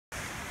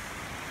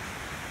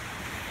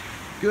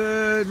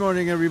Good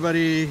morning,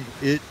 everybody.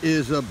 It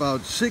is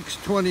about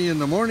 6:20 in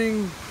the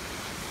morning,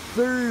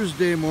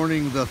 Thursday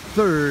morning, the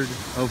 3rd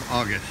of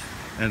August.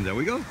 And there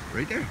we go,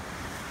 right there.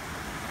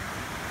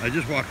 I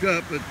just walked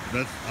up, but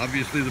that's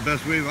obviously the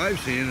best wave I've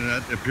seen, and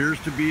that appears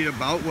to be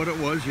about what it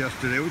was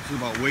yesterday, which is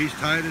about waist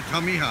high to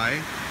tummy high.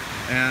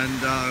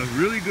 And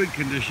really good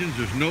conditions.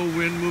 There's no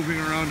wind moving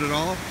around at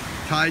all.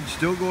 Tide's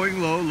still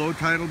going low. Low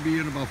tide will be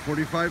in about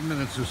 45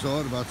 minutes or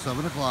so at about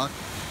 7 o'clock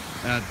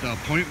at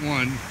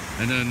 0.1.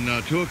 And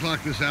then 2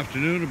 o'clock this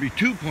afternoon will be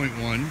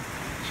 2.1.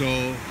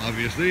 So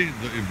obviously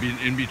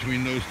in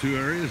between those two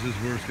areas is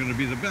where it's going to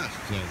be the best.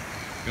 So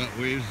got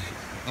waves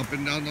up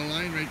and down the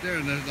line right there,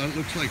 and that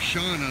looks like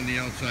Sean on the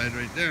outside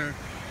right there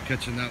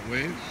catching that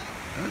wave.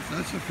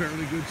 That's a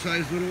fairly good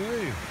sized little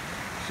wave.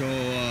 So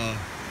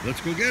let's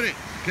go get it.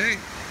 Okay,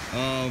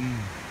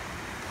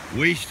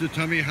 waist to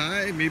tummy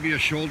high, maybe a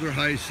shoulder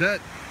high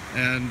set,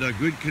 and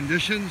good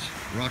conditions.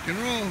 Rock and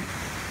roll.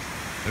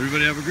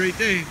 Everybody have a great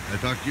day. I'll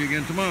talk to you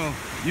again tomorrow.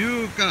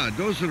 Yuka,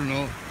 dosuru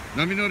no,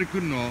 nami no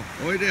rikuru no,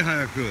 oide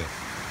hayaku.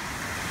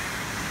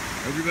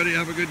 Everybody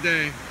have a good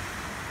day.